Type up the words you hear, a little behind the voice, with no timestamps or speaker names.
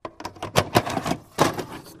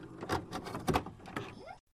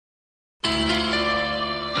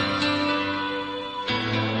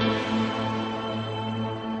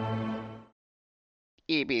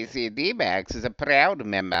ABC D-Bagz is a proud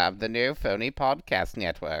member of the No Phony Podcast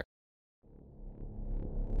Network.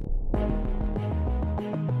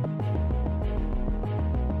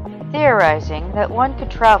 Theorizing that one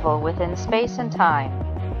could travel within space and time,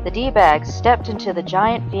 the D-Bagz stepped into the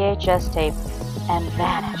giant VHS tape and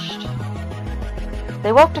vanished.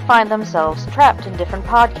 They woke to find themselves trapped in different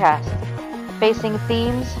podcasts, facing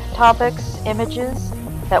themes, topics, images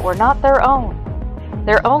that were not their own.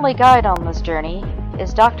 Their only guide on this journey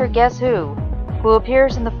is Dr. Guess Who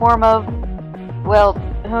appears in the form of, well,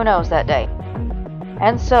 who knows that day.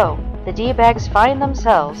 And so, the D-Bagz find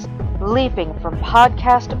themselves leaping from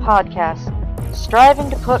podcast to podcast, striving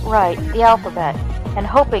to put right the alphabet, and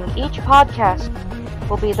hoping each podcast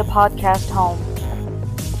will be the podcast home.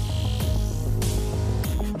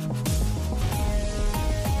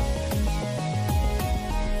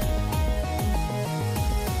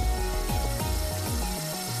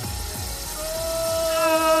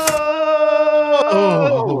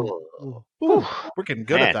 We're getting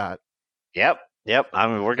good at that. Yep. I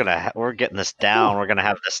mean, we're getting this down. We're gonna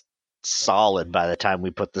have this solid by the time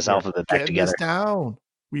we put this alphabet back together. This down.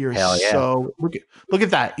 We are so look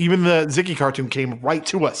at that. Even the Ziggy cartoon came right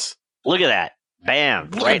to us. Look at that.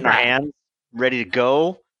 Bam. Right in our hands. Ready to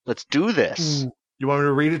go. Let's do this. You want me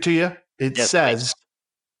to read it to you? It says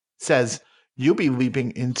you'll be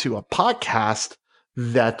leaping into a podcast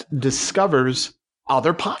that discovers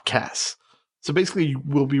other podcasts. So basically,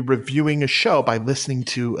 we'll be reviewing a show by listening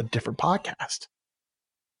to a different podcast.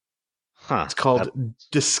 It's called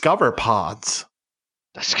Discover Pods.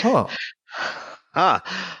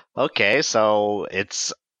 Okay, so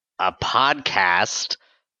it's a podcast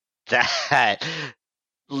that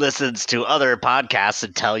listens to other podcasts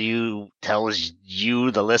and tells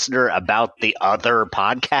you, the listener, about the other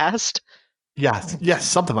podcast? Yes,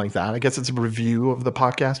 something like that. I guess it's a review of the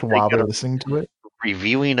podcast while they're listening to it.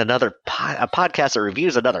 Reviewing a podcast that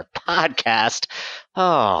reviews another podcast.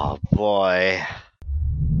 Oh, boy.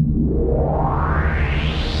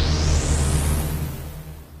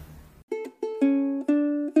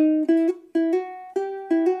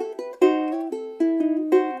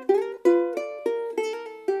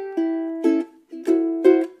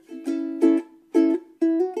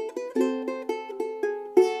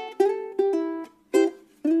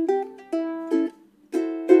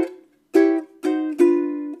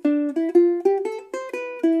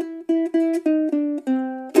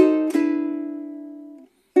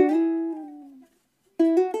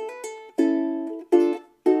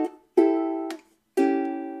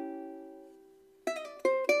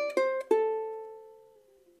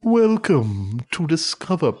 Welcome to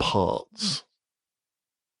Discover Pods.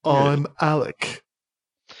 I'm Alec.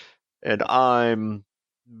 And I'm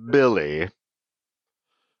Billy.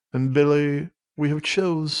 And Billy, we have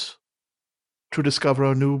chose to discover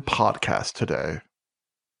a new podcast today.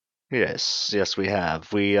 Yes, we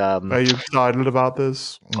have. Are you excited about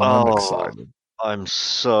this? I'm excited. I'm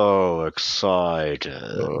so excited.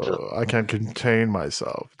 I can't contain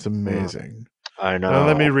myself. It's amazing. I know. Now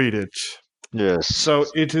let me read it. Yes. So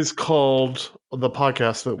it is called, the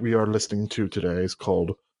podcast that we are listening to today is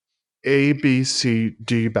called ABC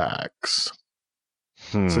D-Bagz.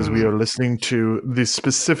 It says we are listening to, the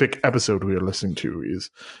specific episode we are listening to is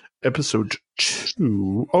episode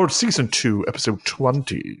 2, or season 2, episode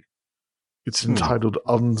 20. It's entitled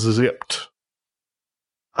Unzipped.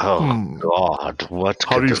 Oh, God.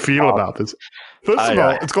 How do you feel about this? First of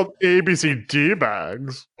all, it's called ABC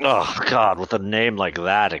D-Bagz. Oh, God, with a name like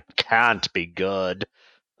that, it can't be good.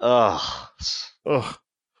 Ugh. Well,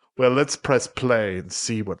 let's press play and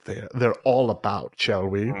see what they're all about, shall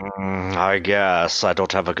we? I guess. I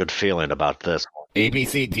don't have a good feeling about this.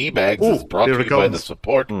 ABC D-Bagz is brought to you by the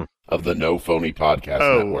support of the No Phony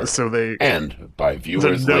Podcast Network. So and by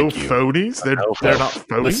viewers no like you. Phonies? They're not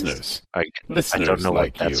phonies? Listeners. I don't know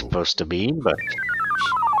what that's supposed to mean, but...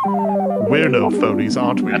 We're no phonies,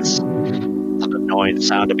 aren't we? That's an annoying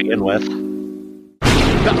sound to begin with.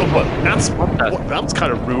 That was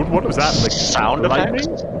kind of rude. What was that? Like sound effects?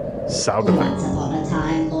 Sound effects.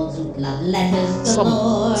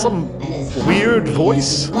 Some weird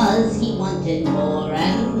voice? How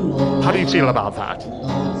do you feel about that?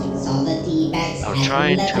 I'm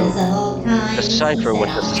trying to decipher what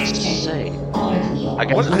this is saying. I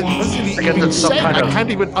can't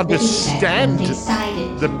even understand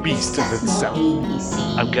the beast of itself.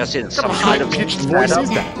 I'm guessing What kind of high-pitched voice is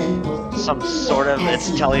that? Some sort of, it's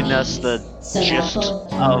telling us the gist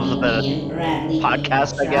of the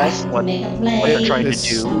podcast, I guess, what they're trying to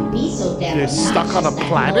do. They're stuck on a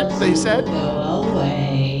planet, they said?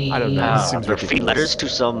 I don't know. This seems Graffiti ridiculous. letters to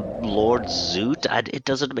some Lord Zoot? It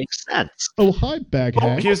doesn't make sense. Oh, hi,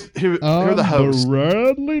 Baghead. Here are the hosts.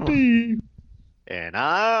 Bradley D. And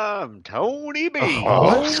I'm Tony B. Who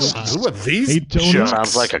are these Hey, Tony. jerks?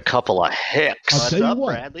 Sounds like a couple of hicks. I'll tell you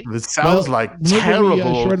what. Bradley? This sounds like terrible,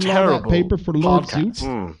 shredded all terrible that paper for Lord podcasts.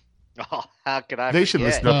 Zoot? Oh, how could I They should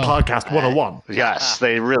forget? listen to Podcast 101. Yes,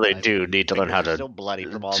 they really do need to learn how to, so bloody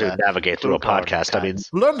from all to that navigate through a blue-collar podcast. I mean, cuts.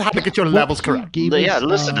 Learn how to get your levels correct. yeah,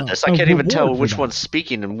 listen to this. I can't even tell which one's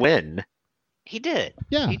speaking and when. He did.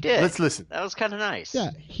 Yeah. He did. Let's listen. That was kind of nice. Yeah,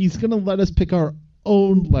 he's going to let us pick our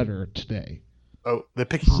own letter today. Oh, they're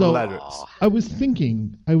picking So- letters. I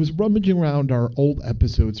was rummaging around our old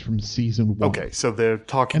episodes from season 1. Okay, so they're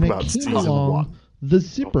talking And about it came season along 1. the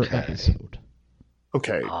zipper Okay. episode.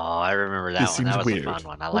 Okay. Oh, I remember that This one. seems That was weird. a fun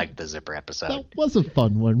one. I liked the zipper episode. That was a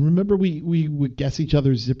fun one. Remember we would guess each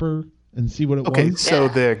other's zipper and see what it Okay, was? so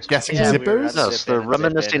they're guessing Yeah, we were zippers? at No, Zip so they're in and zip in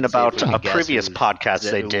reminiscing and see if about we can a guess previous who's podcast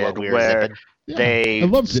they what did we were where zipping. Yeah, they I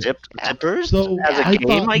loved it. zipped zippers So as a I game,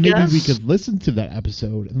 thought I maybe guess. we could listen to that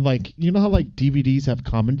episode and you know how DVDs have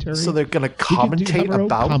commentary? So they're going to We could have commentate our own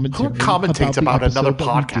about... Who commentary commentates the about another episode that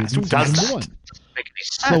we podcast? did Who in does season that? 1. Make any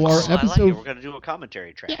So sense. our I like it. episode, We're going to do a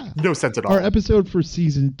commentary track. yeah. No sense at all. Our episode for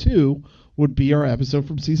season 2 would be our episode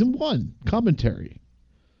from season 1 commentary.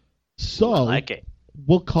 So I like it.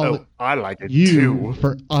 we'll call Oh, I like it you too.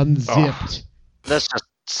 for unzipped. This just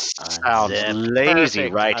sounds Unzipped. lazy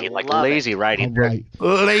Perfect. writing, I like love lazy it. All writing. right.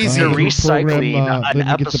 Lazy. They're Uh, recycling program, let an me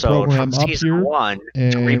get the episode program from up season here 1 to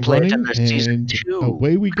And replay it in running, their season and 2.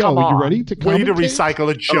 away we go. Come Are you on. ready to Way to commentate? recycle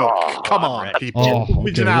a joke. Oh, Come I'm on, ready. people. Oh, okay. We're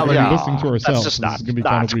Originality. gonna be listening to That's ourselves. just This not, is gonna be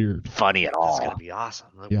kind not of weird. funny at It's all. going to be awesome.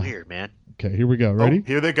 Yeah. Weird, man. Okay, here we go. Oh, Ready?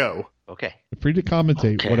 here they go. Okay. Free to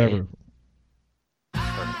commentate, Okay. whatever.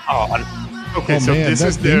 Oh, Okay, Oh, so man, this that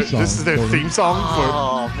is their theme song. theme song for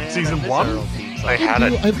Oh, man. season I miss 1? our old theme song. they had I a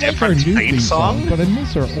like our different new theme song? but I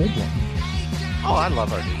miss our old one. Oh, I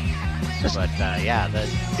love our new. But, yeah.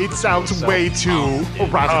 It sounds so way too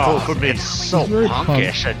radical for me. It's so It's very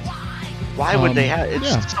punkish. And why would they have? It's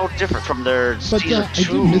yeah. so different from their But season I 2.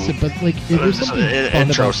 do miss it. But there's something fun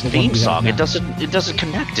intro about the one theme we have song. now. It doesn't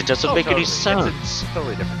connect. It doesn't make any sense. It's a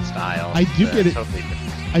totally different style. I do get it. Totally different.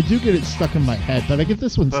 I do get it stuck in my head, but I get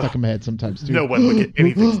this one stuck in my head sometimes too. No one would get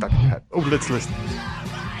anything stuck in your head. Oh, let's listen.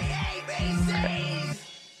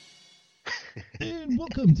 And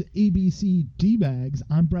welcome to ABC D-Bagz.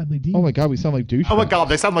 I'm Bradley D. Oh my god, we sound like douchebags. Oh my god,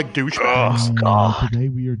 they sound like douchebags. And God. Today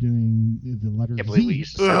we are doing the letter Can't believe we Z.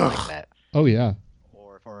 used to sound Ugh. like that. Oh yeah.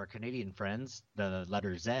 Or for our Canadian friends, the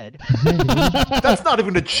letter Z. That's not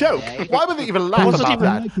even a joke. Why would they even laugh Wasn't about even-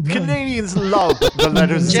 that? like the Canadians love the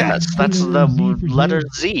letter Z. Yes, that's the Z for letter zero.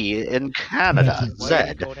 Z in Canada.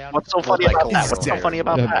 That's Z. What's so funny about that? What's so funny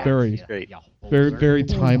about Yeah, that? very, Great. very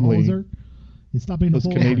timely. Hoser. It's not being a Those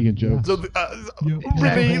hoser. Canadian jokes. So,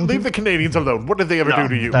 really, leave the Canadians alone. What did they ever No, do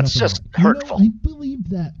to you? that's just You know, hurtful. I believe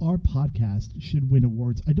that our podcast should win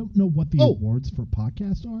awards. I don't know what the Oh. awards for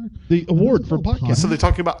podcast are. The award for But it's a podcast. So they're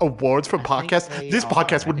talking about awards for podcasts? This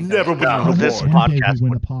podcast would never win No, an this award. One day podcast we win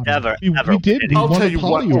would a pod. never, We ever did. win We I'll won tell a you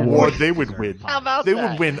what Potty award Award. they would win. How about They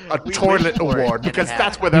that? would win a We toilet wished for it award and because it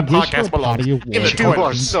that's where We their wish for a podcast belongs. Potty In the Award. You are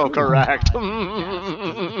toilet. so correct.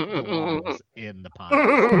 In the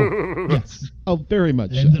pod. Yes. Oh, very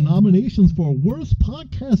much. And so. the nominations for worst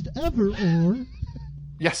podcast ever are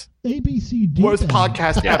Yes. ABC D-Bagz. Worst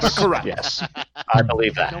podcast ever, correct. Yes, I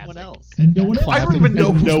believe No that. one else. And no one else. I don't even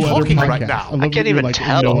know who's no other talking right podcast. now. I, love I that can't you're even like,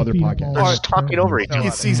 tell. no other They're podcast. They're just talking over each other.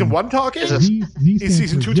 Is season 1 talking? Is it- Z Is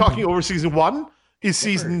season stands 2 for talking zipper. over season 1? Is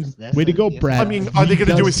season... Way to go, Brad. I mean, are they going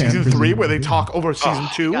to Does do a stand season for 3 zero. where they talk over season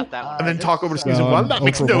 2 got that one. and then talk over season Um, 1? That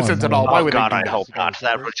makes over no one. sense at all. Why Oh would God, they I do hope that? not.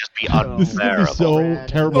 That would just be This is gonna be unbearable. so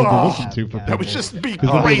terrible to Ugh. listen to for That people. would just be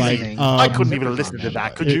 'Cause they'll be crazy. like, I couldn't even listen to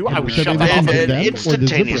that. Could you? I would should shut they that listen off. to And them or the zipper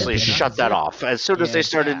instantaneously episode? shut that off. As soon as they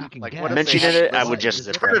started Like, Like, what if mentioning they it, I would listen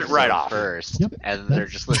just to turn it right episode off. first, Yep. and they're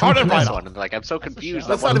just Turn listening it to right this off. one, and they're like, I'm so confused.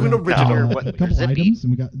 That's on not even what- original. or A what they're couple zipping, items,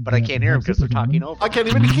 and we got but I can't hear them because they're talking over. I can't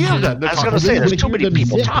even hear them. They're I was talking going to say, really there's wanna too hear many them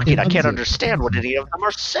people zip talking. I and can't unzip. understand what any of them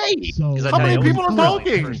are saying. So, Because I How know many it people was are really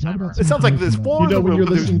talking? first time around. It sounds like there's 4 You know, when you're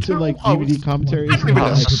there's listening to 2 like hosts. DVD commentaries, I don't even know.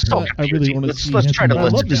 like, So I really want to confused. see. Let's try to I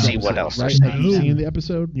listen love to these see what episodes, else they're right? saying. Have you seen the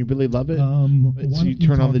episode? And you really love it. why So you don't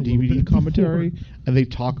turn talk on the a little DVD bit commentary, before- and they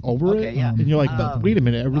talk over Okay, it, yeah. and you're like, but wait a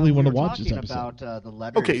minute, I really want to we were watch this talking episode. About, the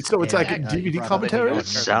letters Okay, so it's like a and, DVD you brought up commentary? the It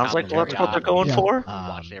sounds like that's what they're going Yeah. for.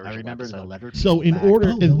 Watch the I original remember the episode. letter. So in back order,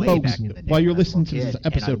 and way folks, back in the day while you're when I was a listening to kid, this and I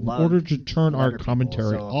episode, in loved order to turn our letter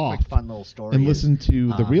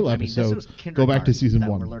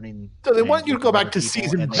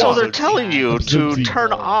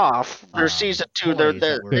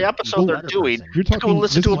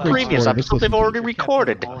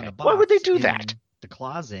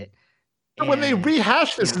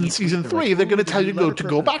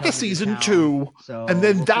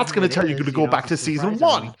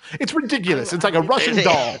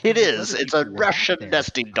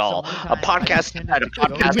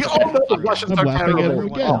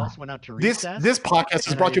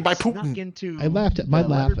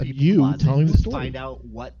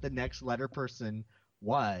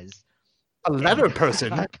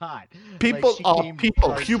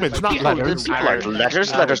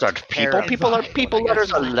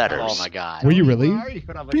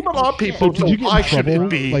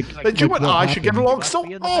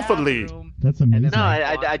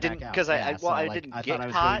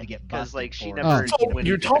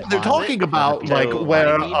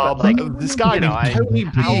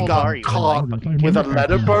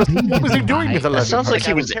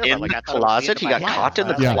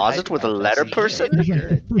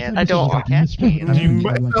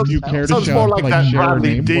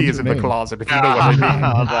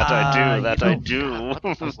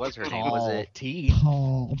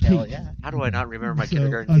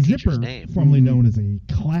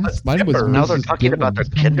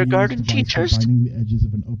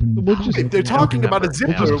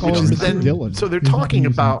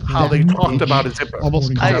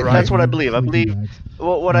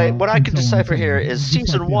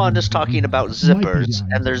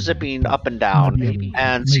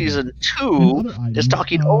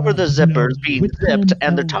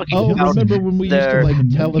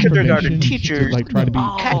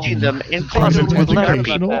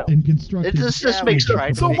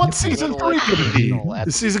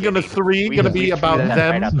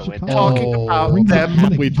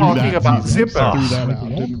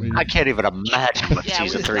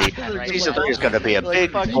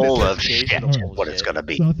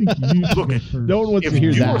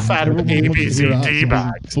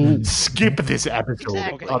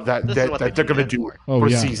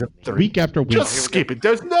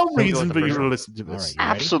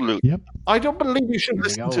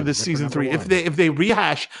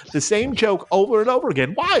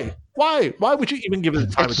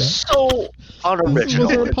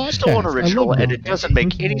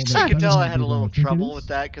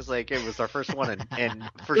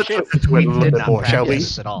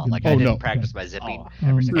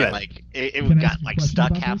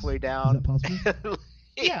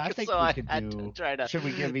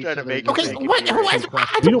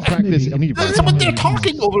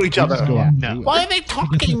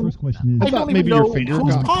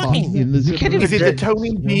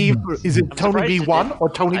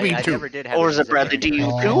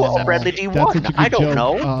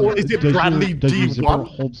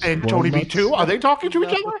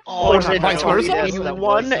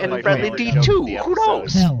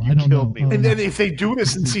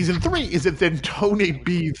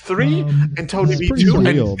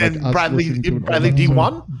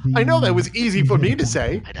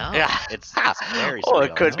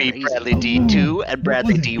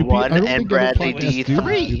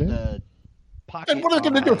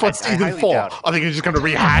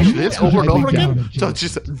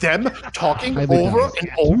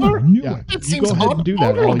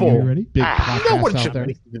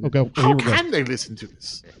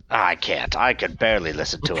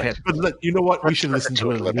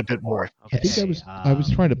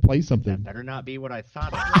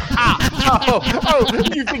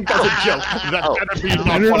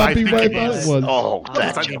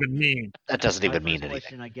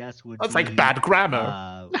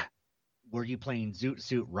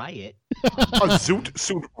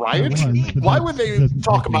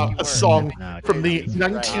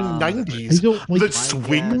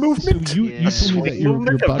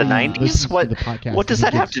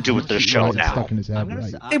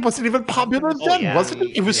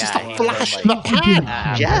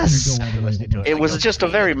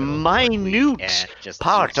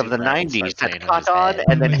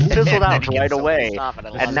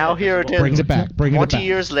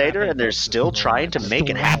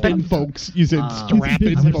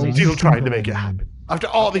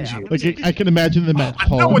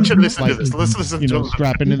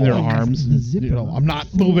I'm not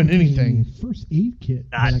moving anything. First aid kit.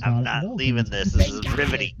 I'm not leaving this. This is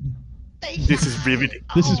riveting. This is riveting.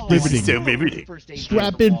 This is riveting. So riveting.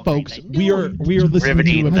 Strap in, folks. We are listening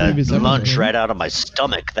Riveting to a previous the lunch episode. right out of my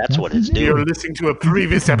stomach. That's what it's doing. You're listening to a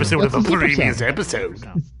previous episode of a previous episode.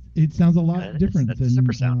 It sounds a lot different that's than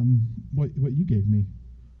zipper sound. what you gave me.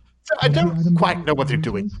 I don't quite know what they're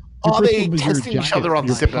doing. Are they testing each other on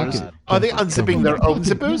zippers? Are they unzipping their own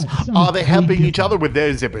zippers? Are they helping each other with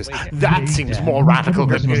their zippers? That seems more radical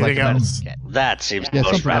than anything else. That seems the Yeah,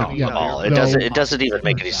 most something like- radical yeah. of all. No. It doesn't even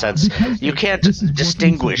make any sense. Because You can't this is working so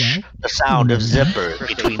distinguish well. the sound of zipper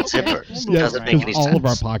between zippers. It Yeah, doesn't make any because all of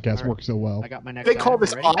our sense. podcasts work so well. I got my next They call item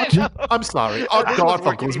this ready. art? I'm sorry. Art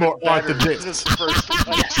Garfunkel's more art than this.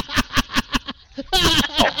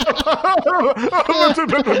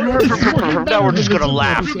 Now we're just gonna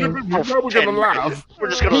laugh. Now we're gonna laugh. We're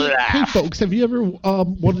just gonna Hey, laugh. folks, have you ever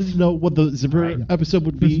wanted to know what the zipper episode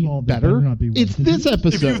would First be of all, this better better? not be one. It's this If you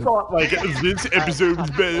episode. thought like this episode's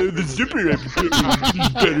better, the zipper episode is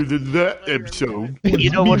better than that episode. You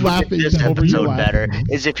know what would laughing make this over you episode laughing. better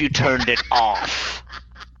is if you turned it off.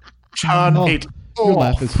 Turn Oh, it Your off.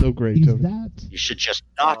 laugh is so great, Is Tony. that You should just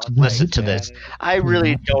not listen to this. I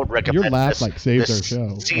really don't recommend Your laugh this, like saves this our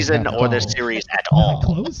show. season Like, or this oh. series at was all. that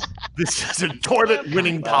close? This is a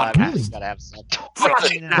toilet-winning God, podcast. gotta have some.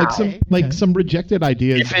 Flush it now. Like some rejected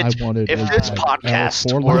ideas If it- I wanted. if was this like, podcast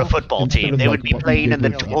for were a laugh football instead team, of they like would be what we playing did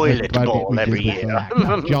in the with, toilet like, bowl we did every with, year.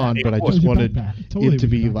 John, but I Totally just wanted totally it to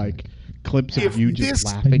be back. like clips of If you this just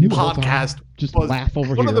laughing the whole time. podcast Just was laugh over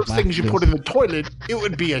one here. of those laugh things you this. put in the toilet, it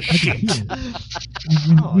would be a I could shit. hear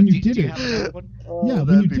it. When you did it, yeah,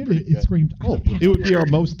 when you did it, it screamed. Oh, it would be our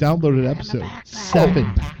most downloaded episode.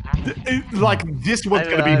 7. Like this one's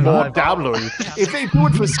going to be more downloaded. If they do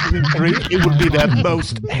it for season 3, it would be their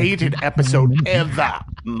most hated episode ever.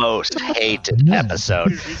 Most hated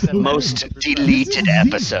episode. Most deleted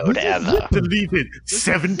episode ever. Deleted.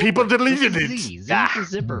 7 people deleted it. Z for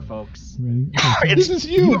zipper, folks. Ready? Okay, This is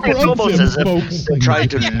you. It's for almost Unzip, as if folks. they're trying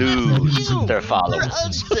to lose their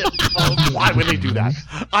followers. Why would they do that?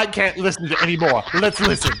 I can't listen to any more. Let's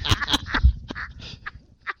listen.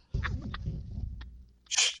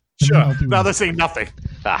 Sure. Now they're saying nothing.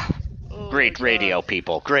 Ah, great radio,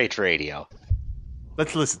 people. Great radio.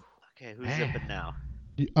 Let's listen. Okay, who's zipping now?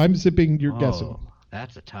 I'm zipping, you're guessing. Oh,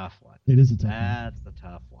 that's a tough one. It is a tough one. That's the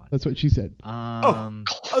tough one. That's what she said.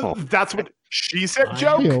 That's what she said, I'm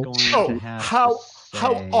joke? Phil. going to Oh, have how to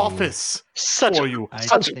say- office Such for you. I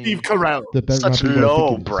Such think- Steve Carell. That better such not be what I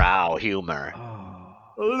think it is. lowbrow humor. Oh,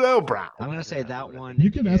 Lowbrow. I'm gonna say that one.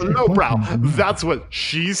 You can ask a Lowbrow. question. That's what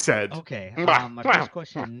she said. Okay. My first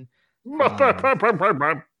question.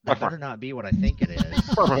 That better not be what I think it is.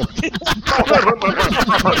 Oh,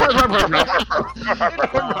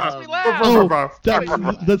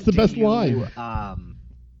 that's the best Do you, line. Um,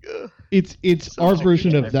 It's our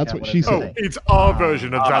version of that's what she Oh, said. it's our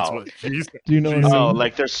version of that's Oh. what she said. Do you know what I mean? Oh,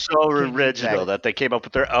 like they're so original that they came up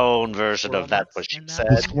with their own version of that's what she The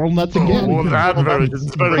said. squirrel nuts again. Oh, that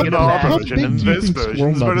version's better Bring than it our back. How version, big and do you this think version's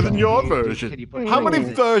squirrel better nuts than are? your Can version. you put How many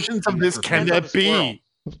it- versions of this can there be?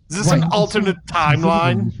 Is this an Right. alternate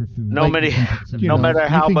timeline? For food. No Like, many, you no know, matter you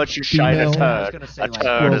how think much you shine a female- turd, gonna say, a like,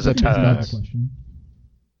 turd is a Well, that's turd. Question.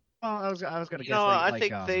 Well, I was gonna guess. No, like, I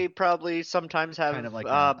think like, they probably sometimes have kind of like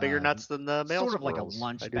a, bigger nuts than the male sort of like a squirrels.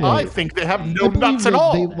 lunch I do. bag. I think they have I no believe nuts at that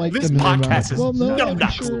all. they like This them in their podcast mouth. is Well, no, no I'm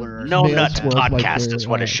nuts. sure No male nuts squirrels like podcast their, is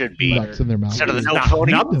what it should be. nuts in their mouth. Instead of the It's No not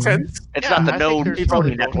Phony, nonsense. it's Yeah, not the I No think there's Phony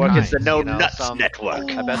probably Network, it's the No you know, Nuts some-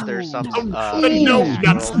 Network. I bet there's some The female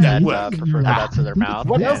Nuts squirrels that Network. prefer the nuts in their mouth.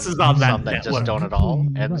 What and else is on that some that just network? don't at all,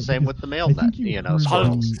 You're and right, same with the male I nut. think you You know, heard,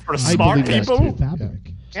 squirrels. For I smart believe that people, too.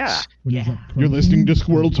 Fabric. Yeah. What is that, You're listening to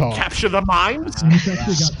Squirrel Talk. capture the minds. And it's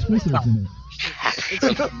actually got twizzlers in it.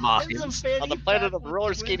 On the planet of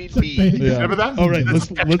roller skating It's a bees. fan- Yeah. Remember that? All right, This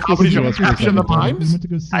let's listen comedy to show, us for a Capture second. the We Minds. went to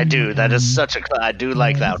go see, I do. That is such a. I do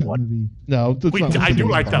like that what's one. movie? No, that's not I do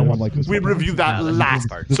like that one. Like this We one. reviewed that that's last.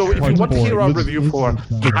 part. So if you part's want to hear boring. our Let's- review for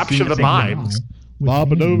Capture the Minds,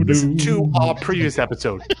 listen to our previous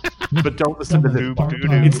episode. But don't listen to this part.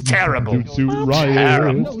 It's terrible. Zoot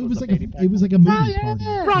Riot. No, it was like a movie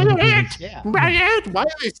party. Riot! Yeah. Riot! Why are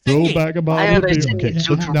they Go singing? back about Why are they it. singing Okay,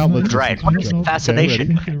 Zoot now let's Riot? What is the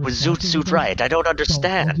fascination with Zoot Suit Riot? I don't So I'll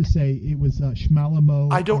understand. just say it was Schmalamo.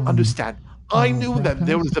 I don't understand. I knew that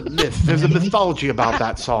there was a myth. There's a mythology about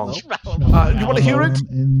that song. You want to hear it?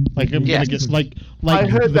 Like I'm Yes. gonna get like I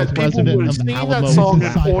heard the that people president were of singing Alamo that song in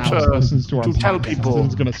House order listens to our to tell podcast people and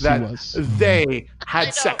is gonna sue that us. they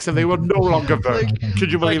had sex and they were no longer virgin.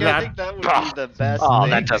 Could you believe I that? think that would be the best Oh, thing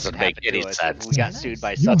that doesn't that make happened to any us sense. if we got sued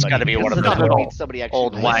by It's somebody. gotta be one of Because those that would mean somebody actually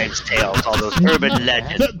Old listened. wives' tales, all those urban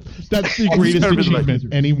legends. That's the greatest achievement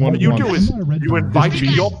anyone What you wants. do is you invite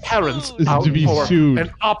your parents out to be for sued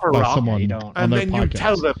an opera, by someone and on then their you podcast.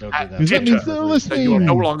 tell them Because that means they're that you are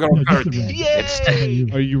no listening. longer a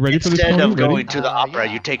virgin. Are you ready for this? Instead Tony? of going Ready? to the opera,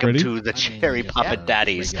 you take them Ready? to the Cherry Puppet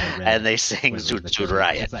Daddies, and they sing Zoot Suit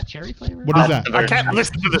Riot. Is that cherry flavor? What is that? I can't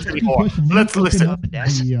listen to this anymore. Let's listen.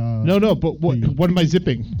 No, but what am I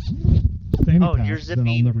zipping? Oh, you're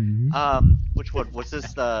zipping. Which one? What's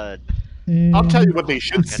this? I'll tell you what they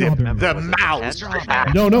should zip. Their mouths.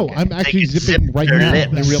 No, I'm actually zipping right now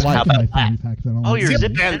in real life. Oh, you're Zip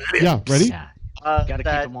zipping. their Yeah, ready? Yeah. Gotta keep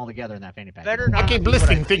them all together in that fanny pack. I keep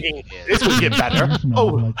listening, thinking this will get better.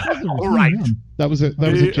 Oh, all right. That was a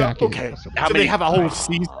jacket. Okay. So they have a whole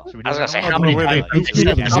season. I was gonna say, how many times have they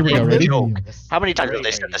said the Here we go, same ready? joke? How many times have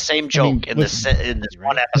they said the same joke in this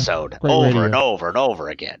one episode Great over radio. and over and over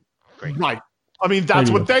again? Right. I mean, that's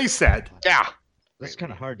what they said. Yeah, That's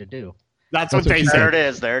kind of hard to do. That's what they she there said. it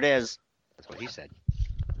is. There it is. That's what he said.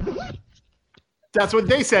 That's what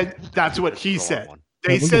they said. That's what he said.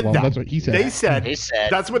 They That was said the one. that. That's what he said. They said. He said.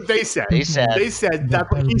 That's what they said. They said. They said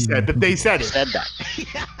that's what he said, but they said He it. said that.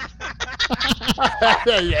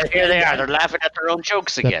 Here they are. They're laughing at their own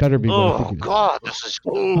jokes That again. better be what I Oh think it is. God, this is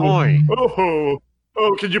annoying.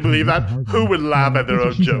 Oh, can you believe that? Who would laugh at their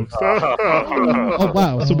own jokes? Oh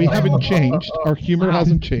wow! So we haven't changed. Our humor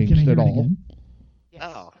hasn't changed at all.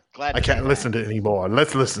 Oh, glad. I can't listen to it anymore.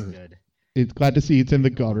 Let's listen. Good. It's glad to see it's in the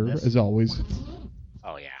gutter as always.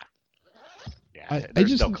 Oh yeah. Yeah. I There's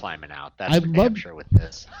just- no climbing out. That's I for damn love- sure with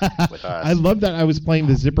this. With us. I love that I was playing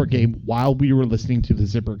the zipper game while we were listening to the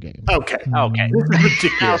zipper game. Okay. Okay. This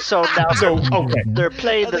is Now, ridiculous. so Okay. they're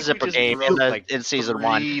playing the I think we zipper just game broke, like, in season 3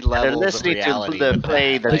 one. They're levels of listening to reality the with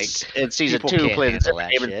play that. the Like, in season people 2, can't play the handle zipper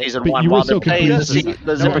that game in shit. season But 1 you were while so they're playing confused.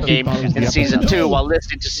 the zipper game follows the in season episode. 2 while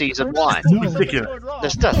listening to season 1. This is ridiculous.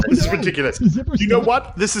 This doesn't. This is ridiculous. You know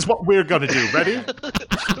what? This is what we're gonna do. Ready?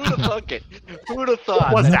 Who'd have thunk it? Who'd have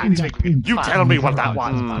thought? What's that? Exactly. You tell me what that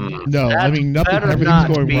was. No, I That mean nothing. better Everything's not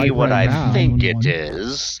going be right what right I now. think it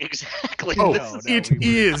is. Exactly. Oh, No, it we were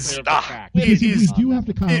is. clear of the fact. It is. We do have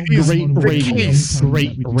to count It is Great the radio. case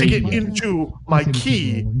Great to radio. get into my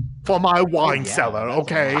key for my wine cellar,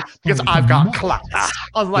 okay? Because I've got class,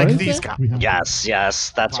 unlike What is these that? guys.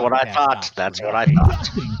 Yes, that's what I thought. That's what I thought.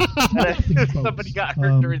 Somebody got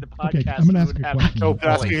hurt during the podcast. Okay, I'm gonna ask we a would have question. No, but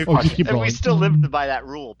asking a Oh, just question. keep And we rolling. still live by that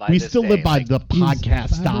rule. By We this still day. live by Like, the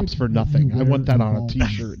podcast stops for nothing. I want that on a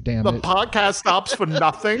T-shirt. Damn The it. podcast stops for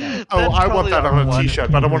nothing. Oh, That's I want probably that our on a one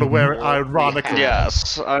T-shirt, but I want to wear it ironically.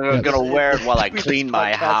 Yes, I'm gonna wear it while I this clean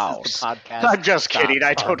my podcast is the house. podcast I'm just kidding.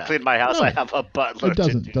 I stops don't on clean my house. No. I have a butler. It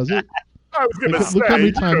doesn't, does it? I was gonna Look how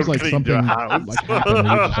many say, times you like cleaned something your house. like happened.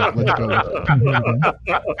 and we just let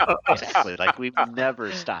go. Exactly. Like we've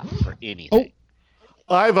never stopped for anything.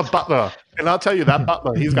 Oh. I have a butler, and I'll tell you that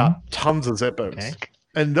butler, he's got tons of zippers. Okay.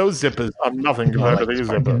 And those zippers are nothing compared to these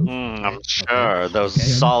zippers. I'm sure those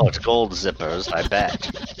solid gold zippers. I bet.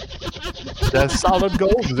 They're solid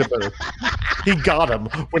gold zippers. He got them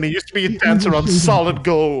when he used to be a dancer on solid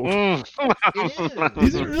gold.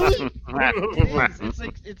 Is it really? It is. It's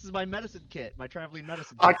like it's my medicine kit, my traveling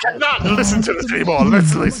medicine kit. I cannot listen to this anymore.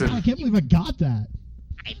 Let's listen. I can't believe I got that.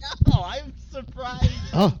 I know. I'm surprised.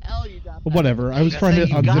 Oh. Hell, you got But that. whatever. I was trying to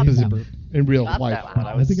You got unzip a that. zipper in real Got life. that one.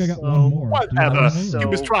 I think I got one more. Whatever. So He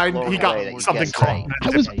was trying, he got blown away that something you guessed caught. right. I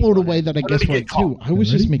was blown away that I What did guessed he right get too. caught? I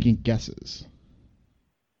was just Ready? making guesses.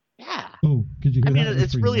 Yeah. Oh, could you I hear mean, that? That's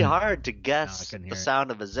it's pretty really loud. hard to guess couldn't the hear it.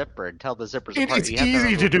 sound of a zipper and tell the zippers It- apart. it's You have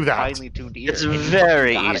easy have to do that. Finely tuned ears. It's And you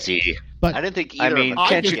very got it. easy. But I didn't think I either mean, of us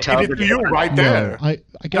can't did you it. tell It's the you right there. no, I guess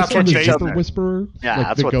That's I'm what the they Zipper said. Whisperer, Yeah, like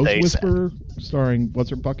that's the what Ghost they said. Whisperer, starring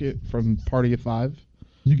what's her bucket from Party of Five,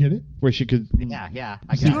 You get it? where she could Yeah,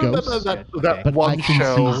 I see Do you remember ghosts. that But one I can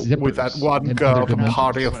show see with that zippers one and girl other from dimensions.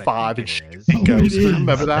 Party of That's what I Five? think And it is. she Oh, goes, it is.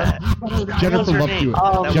 remember that? Jennifer her Love name? Hewitt.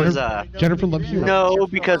 That was, Jennifer, Jennifer Love Hewitt. No,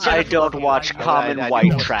 because I don't watch I common do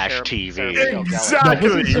white watch trash Sarah- TV. Sarah No, it Exactly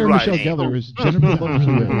wasn't Sarah right. Michelle Gellar. It was Jennifer Love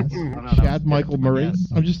Hewitt. Chad Michael Murray.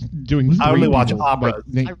 I'm just doing I only three watch people, operas. like,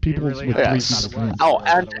 name people really with Yes. three people. Oh,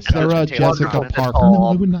 and Sarah Taylor Jessica Swift Parker.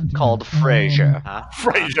 called- I would not do called that. Frasier. Huh?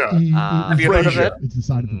 Frasier. Have you heard of Frasier. it? It's the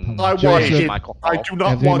side of the I public. watch Joseph- it. Michael I Hall. do not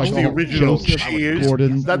Anthony watch the Michael, original Joseph Cheers.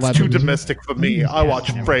 Gordon That's Levitt. too domestic for me. I watch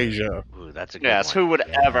Frasier. Ooh, that's a good Yes, one. who would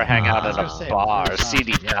ever hang out in I was a gonna say, bar, yeah.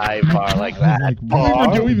 CD dive bar like that? Why are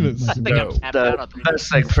we doing this? I think I'm No. tapped out The on three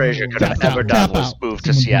best thing Frasier could have Tap ever out, done tap was out. move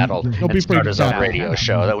to Seattle Don't be and afraid start to his own tap out. radio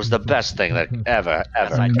show. That was the best thing that ever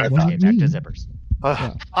That's my could have turn. done. Back to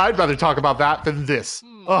zippers. I'd rather talk about that than this.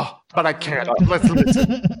 Oh, but I can't. Let's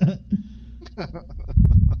listen.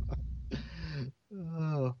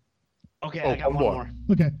 Okay, Oh, I got one one more. more.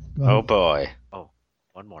 Okay. Go Oh ahead. boy.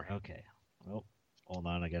 One One more. Okay. Well, hold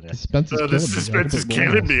on. I got to. Suspense is This suspense is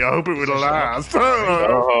killing me. I hope it would last.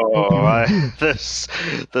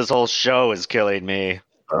 This whole show is killing me.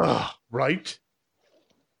 Right?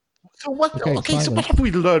 So what? Okay, So what have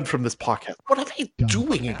we learned from this podcast? What are they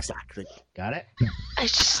doing exactly? Got it? I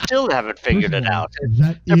still haven't figured it out.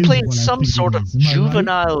 That They're is playing what I some think it sort of is. Am I right?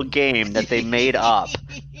 juvenile game that they made up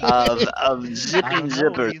of zipping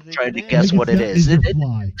zippers trying to guess Like what it's it that is. It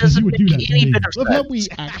fly, 'cause doesn't you would make do that to any me. bit of Love how sense. we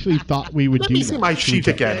actually thought we would Let do me see that. my sheet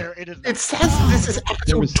again. It says this is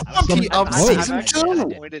There was episode 20 some- of Whoa. season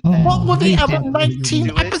 2. Oh, What were the I other didn't 19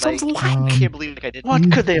 do it, episodes like? I can't believe I didn't.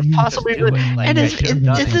 What could they have possibly do it? been? And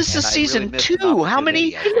Like, if this is season 2, how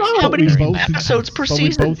many episodes per But we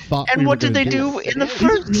season? both thought And we what were did they gonna do in the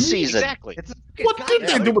first season? Exactly. What did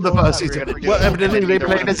they do with the first season? Well, evidently they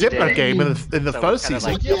played a zipper game in the first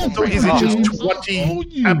season. So is it just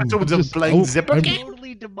 20 episodes of playing zipper game?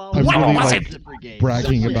 I'm What really was like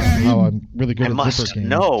bragging about how I'm really good I at zipper must games.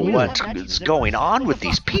 know Tony, what is going on with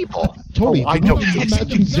these people. Tony, I did we don't not have get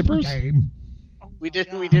matching zippers? Game. We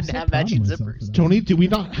didn't I'm so have proud of matching myself zippers. for that. Tony, did we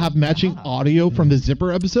not have matching audio from the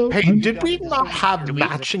zipper episode? Hey, did we not have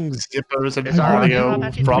matching zippers and Is our audio audio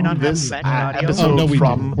matching? from Do we not have this matching audio? episode Oh, no, we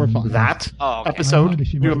from do. We're fine. that Oh, okay. episode? I Do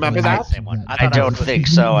you remember that? Same one. I don't think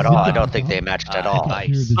so at all. I don't think they matched at all. I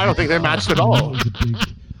don't think they matched at all.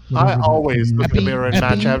 I always look in the mirror and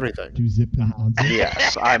match everything. Do zip and unzip.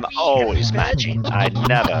 Yes, I'm always matching. I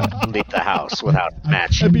never leave the house without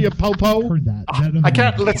matching. That'd be a po-po. Heard that. I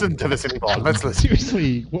can't listen to this anymore. Let's listen.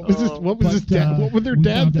 Seriously, what was this? What was his dad? What was their we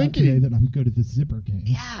dad found out today thinking? that I'm good at the zipper game.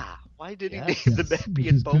 Yeah. Why did he name Yes, the baby which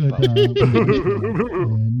and is good. Bobo?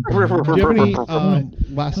 Do you have any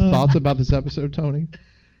last thoughts about this episode, Tony?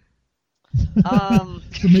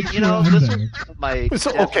 So make sure I'm this there. was my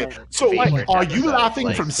So, okay, so favorite are you episode. laughing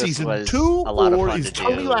Like, from this season was 2, a lot of or fun is to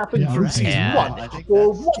Tony do. laughing Yeah, from right. season And 1? I think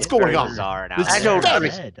Or that's what's going on? bizarre, and This I is don't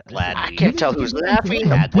very- glad I we- can't tell who's laughing,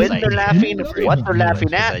 Glad when that they're I- laughing, what they're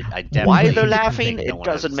laughing I at, definitely why they're think laughing. no It one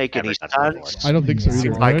doesn't has make any ever done that sense. before. I don't think so Seems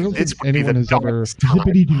either. like I don't this think would be anyone the has ever dumbest time.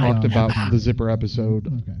 Zippity-doo. talked about the zipper episode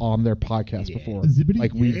Okay. on their podcast before, Zippity?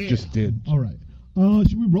 like we just did. All right.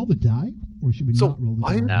 Should we roll the die, or should we So not roll the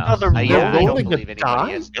why- die? No, they're I don't rolling believe the anybody die?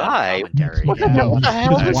 has done Die? commentary. What the Yeah.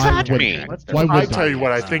 hell does Why that would- mean? Why I would tell you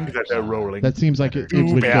what I think that they're rolling. That seems like it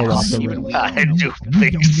would go off the rails. I do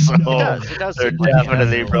think so. It does They're seem like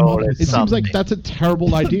definitely rolling It seems something. like that's a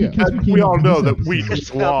terrible idea. Because And came we up all with know this that we episode.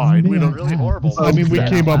 just lied. We don't really horrible. I mean, we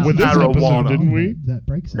came up with this episode, Marijuana. didn't we? That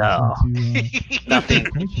breaks us No. into Nothing-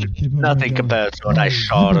 culture. People are Nothing going, compared to a nice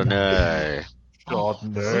 "Oh, Chardonnay. God,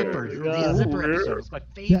 no. Zipper. The Zipper episode is my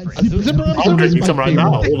That favorite. zipper Zipper episode I'll get is you my some right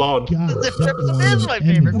now. favorite. Hold on. God, that This is my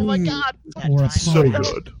favorite. Oh my was god. Or a So pie.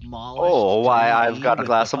 good. Oh, why, I've got a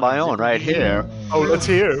glass of my own right here. Oh, let's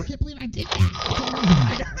hear. I can't believe I did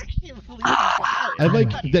I like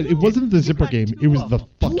that it wasn't the zipper game; it was the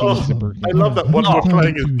fucking Oh, zipper I game. love that what we're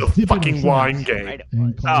playing is the Zipper fucking yourself. wine game.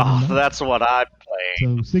 And call Oh, it a night. that's what I'm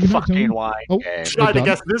playing. So, say goodnight, Tony. Fucking wine Oh, game. Try to done?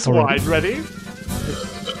 guess this Already? wine. Ready?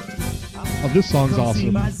 Oh, this song's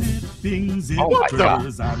awesome. What the?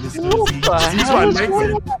 This one makes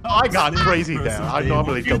it. I got crazy there. I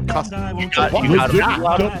normally don't cuss. You got to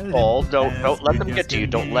out of ball. Don't let them get to you.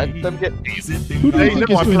 Don't let them get to you. Who do They you think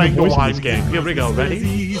know is I'm doing the playing the voice of wine this game. Here we go.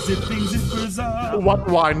 Ready? What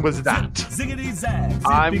wine was that?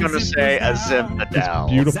 I'm gonna say a Zinfandel.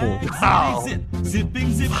 Beautiful. How?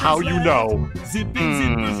 How you know?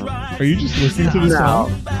 Are you just listening to this Now,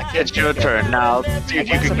 song? it's your turn. Now, see if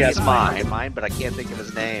you can guess mine. Mine, but I can't think of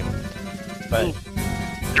his name. But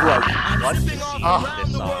What?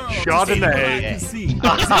 Chardonnay.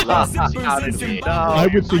 How did we know? I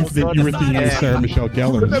would think that you were thinking of Sarah Michelle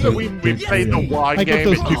Gellar. Remember instead we of played the wine I game? get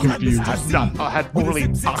those two confused. Had only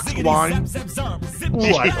boxed wine.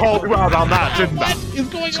 Ooh, I called you out on that, didn't I? Is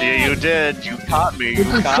going See, you did. You caught me. You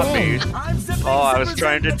caught me. Oh, I was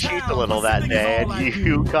trying to cheat a little that day, and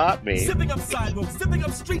you caught me.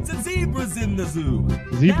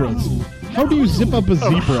 Zebras. How do you zip up a Oh,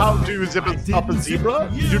 zebra? how do you zip up a zebra?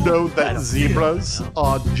 You know that zebras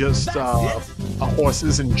are just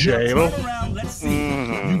horses in jail.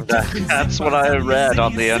 That's what I read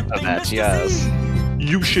on the internet, yes.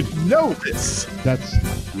 You should know this. That's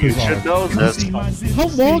You bizarre. should know this. How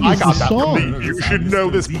long I is the got that from song? me. You should know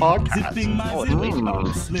this podcast. oh, it's way too long.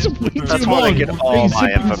 It's way too That's where I long. get all Hey, my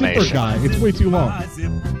zipper information. guy. It's way too long.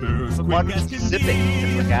 One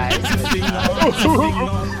zipping, guys.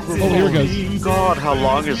 Oh, here it goes. God, how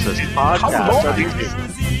long is this podcast?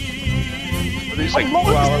 Are these like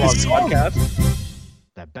 2-hour-long podcasts?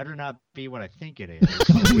 That better not be what I think it is.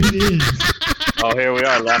 Oh, it is. Oh, here we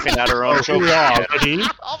are laughing at our own Oh, joke. we are. Ready?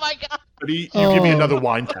 Oh my god. Ready? You give me another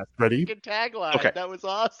wine test. Ready? Tagline. Okay. That was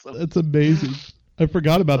awesome. That's amazing. I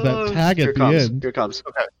forgot about that tag at the end. Here it comes.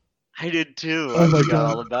 Okay. I did too. Oh I my forgot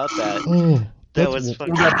God. all about that. Oh, That that's was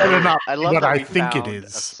fucking That better not I be love what that I we think it found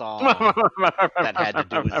is. a song that had to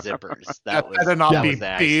do with zippers. That was, better not that be was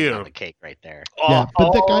the icing beer. on the cake right there. Yeah,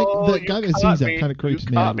 but Oh, the guy that sings that kind of creeps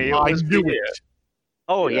me out. I knew it.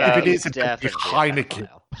 Oh yeah, If it is, it's it could be definitely a Heineken.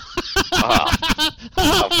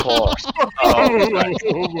 pedophile. Of course.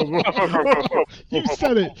 You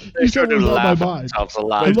said it. You said it was on my mind. Themselves a I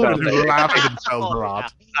lot. love They're it. laughing themselves a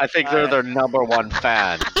lot. I think they're their number one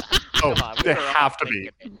fan. Oh, Come on, we they were all have to be.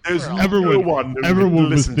 thinking it. There's We're all no Everyone- one who everyone would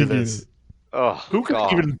was listen to thinking this. it. Oh, Who could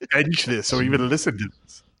God. even bench this or even listen to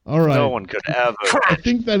this? All right. No one could ever. I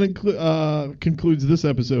think that concludes this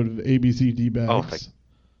episode of ABC D-Bagz. Oh, thank-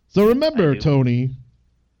 So remember, I do. Tony,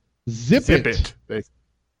 zip it.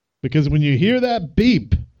 Because when you hear that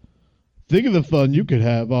beep, think of the fun you could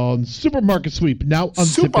have on Supermarket Sweep. Now unzip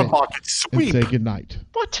Supermarket it Sweep. and say goodnight.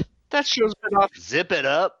 What? That show's been off Zip it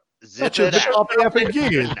up. Zip That show's it been out. off there for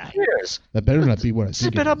years. years. That better not be what I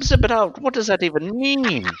Zip think it up, zip it out. What does that even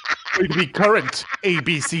mean? We'd be current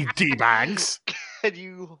ABC D-Bagz. Can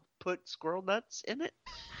you put squirrel nuts in it?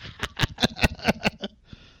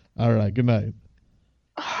 All right, good night.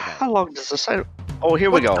 How long does this? Oh,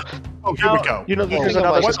 here we go. Oh, here we go. You know, the Here's thing I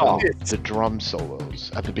another like song. about the drum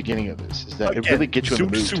solos at the beginning of this is that it Again, really gets you in the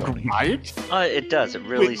mood, Zoot Suit Tony. Riot? It does. It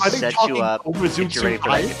really Wait, are they sets talking you up, over gets Zoot you ready Suit for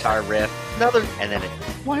that Riot? guitar riff, Another. and then it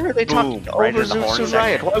Why are they talking Boom, right over in the horn Zoot Suit section.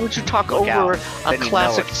 Riot? Why would you talk Look over out. a Then you know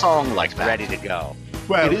classic it's song like that? ready to go.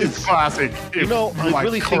 Well, It it's is. classic. You know, I like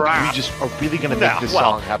really think crap. we just are really going to No, make this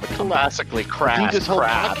well, song have a comeback. Classically I crap. think this whole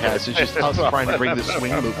crap. podcast is just us trying to bring the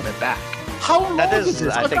swing movement back. How long That is is,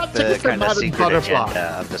 this? I I've think, got the tickets for kind of Madden secret Butterfly. agenda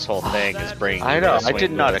of this whole thing is bringing I know. the I swing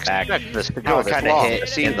did not movement back. expect this to How go it this kind of long.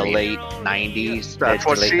 hit in the late 90s, That's mid to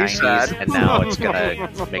what late she 90s, said. and now it's going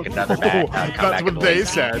to make another comeback That's in what the they late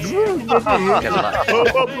said. The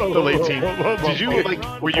late teens. Did you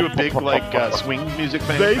like? Were you a big swing music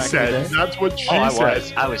fan? They back in said. the day? That's what she I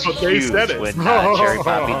said. was But they huge said it. when Cherry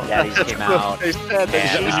Poppy Daddies came out. They said Is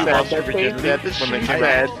that when you And, lost your virginity when they came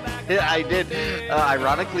out? I did.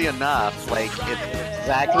 Ironically enough, like it's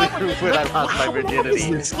exactly when I lost my virginity,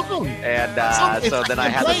 and so then I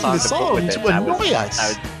had the song to put with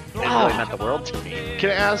it. It really meant the world to me. Can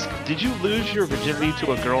I ask? Did you lose your virginity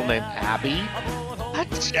to a girl named Abby?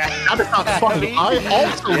 That is not funny. I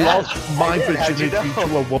also lost my virginity to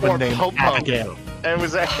a woman named Abigail. It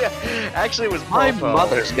was actually it was My Popo.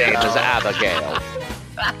 mother's name is Abigail.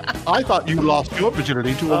 I thought you lost your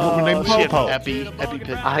virginity to a woman named She had Popo.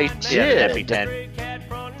 EpiPen. I Yeah, did. EpiPen.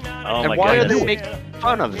 Oh And my why are goodness. they making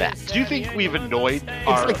fun of that? Do you think we've annoyed It's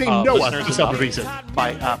our like they know us listeners for some enough reason.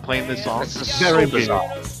 by playing this song? This is Very so big.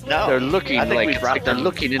 bizarre. No, They're looking I think like we brought they're them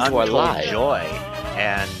looking into our untold lives. joy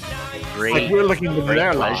and great. Like we're looking into great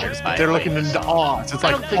their pleasure lives, by but they're playing looking this into song. ours. It's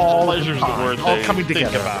I like don't think all pleasure's the time, word all they coming think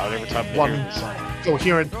together. about every time they One hear the song.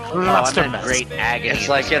 coherent And cluster then great agony. It's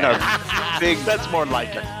like in a big That's more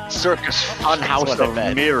like it. circus funhouse what I of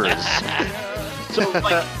bet. mirrors. So,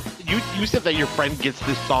 like, you said that your friend gets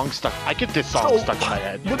this song stuck. I get this song stuck in my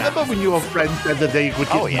head. Remember when your friend said that they would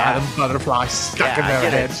get Oh, yeah. Madam Butterfly stuck in I their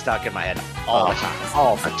get head it stuck in my head all the time.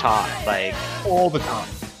 All the time. Like all the time?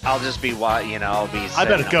 I'll just be I'll be. I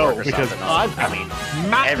better sitting at go work or because something. I've I mean,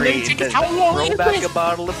 Matinee tickets. How long throw is back this? a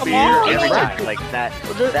bottle of Come beer on, every yeah. time. Like that.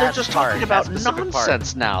 They're that just part, talking that about specific part.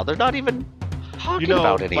 nonsense now. They're not even talking You know,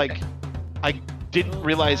 about anything. like, I didn't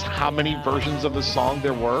realize how many versions of the song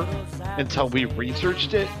there were until we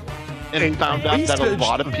researched it and found out that a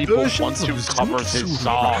lot of people want to cover this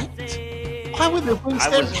song. Why would they waste I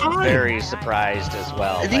their was time? very surprised as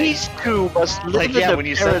well. These two must live like in yeah, the when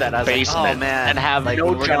you said that, I was like, basement oh man, and have like, no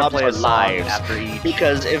we're gonna jobs play or a song lives. after each.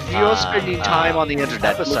 Because if you're spending time on the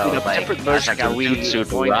internet episode, looking up like, different I was versions like, are of we Zoot Suit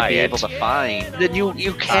going to be Riot, able to find then you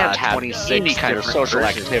can't have 26 any kind of different social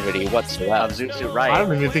versions activity whatsoever. of Zoot Suit Riot? I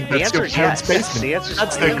don't even think The that's answer your is parents' yes. basement. The answer is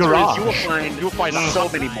That's the their answer is garage. You will find so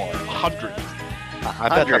many more. hundreds. I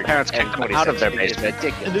bet their parents kicked them out of their basement.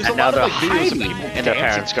 And there's a And now lot they're of like, videos of hiding people in their dancing.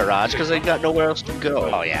 parents' garage because they got nowhere else to go.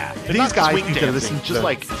 Oh yeah. And These not guys swing need to dancing, listen to just the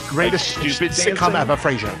like greatest stupid sitcom dancing. ever,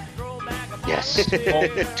 Frasier. Yes.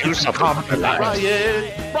 Do something. Comedy life.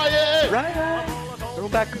 Riot! Throw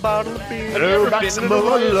back a bottle of beer. Hello, Maximo.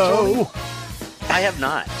 I have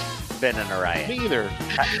not been in a riot. Me either.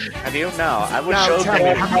 Have you? No, I would Now show tell me,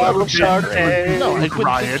 them. have you ever been No, I to would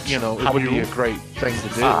riot? think, you know, it Have would be you? a great thing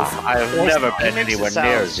to do. I've never been anywhere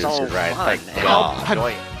near Zoot Suit Riot. Thank and God.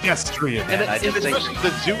 enjoy it. Pedestrian. And I just think- especially the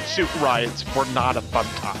Zoot Suit riots were not a fun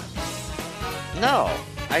time. No,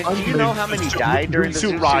 Do you know how many died during the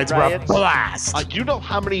Zoot Zoot rides? riots? Were a blast. Do you know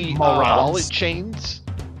how many Morons. wallet chains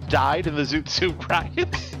died in the Zoot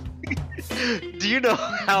riots? Do you know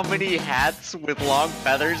how many hats with long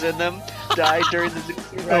feathers in them died during the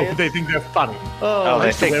Zoot riots? Oh, they think they're funny. Oh,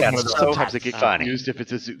 they think Sometimes that's so they get funny. confused if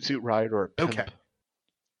it's a Zoot riot or a pimp. Okay.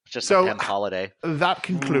 Just So, a pimp holiday. That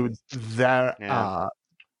concludes their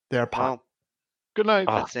part. Good night.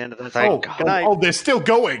 That's the end of that. Good night. Oh, they're still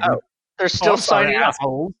going. Oh, they're still signing up.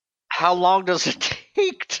 Assholes. How long does it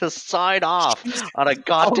take to sign off on a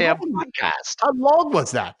goddamn podcast? How long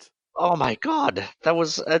was that? Oh my god, that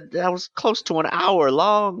was close to an hour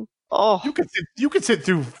long. Oh, you could sit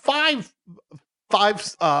through five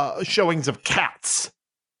showings of Cats,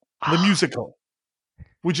 the musical,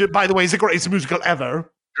 which, by the way, is the greatest musical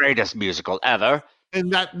ever. Greatest musical ever.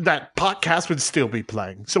 And that podcast would still be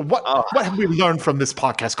playing. So what have we learned from this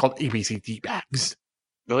podcast called ABC D-Bagz?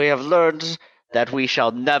 We have learned that we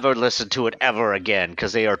shall never listen to it ever again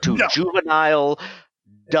because they are too juvenile,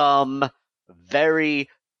 dumb, very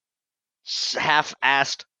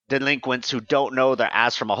half-assed delinquents who don't know their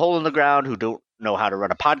ass from a hole in the ground, who don't know how to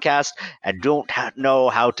run a podcast, and don't know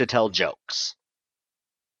how to tell jokes.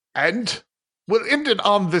 And we'll end it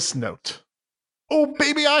on this note. Oh,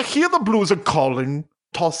 baby, I hear the blues are calling.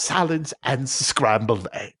 Tossed salads and scrambled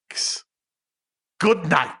eggs. Good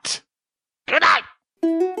night. Good night.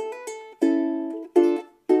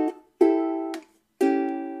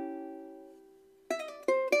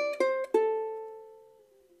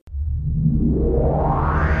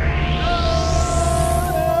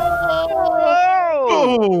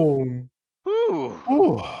 Boom.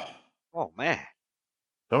 Ooh. Oh, man.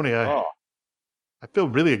 Tony, I feel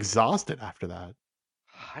really exhausted after that.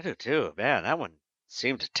 I do too. Man, that one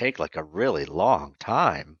seemed to take like a really long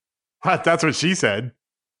time. That's what she said.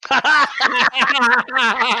 Classic.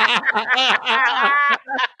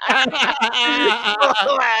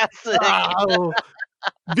 Oh,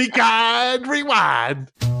 be kind,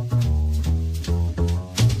 rewind.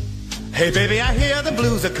 Hey baby, I hear the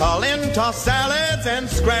blues are calling. Tossed salads and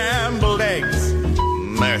scrambled eggs.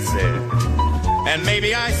 Mercy. And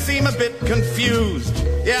maybe I seem a bit confused.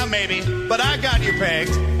 Yeah, maybe, but I got you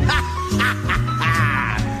pegged.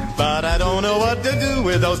 But I don't know what to do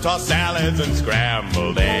with those tossed salads and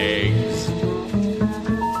scrambled eggs.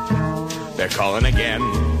 They're calling again.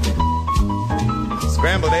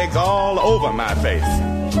 Scrambled eggs all over my face.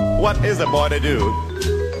 What is a boy to do?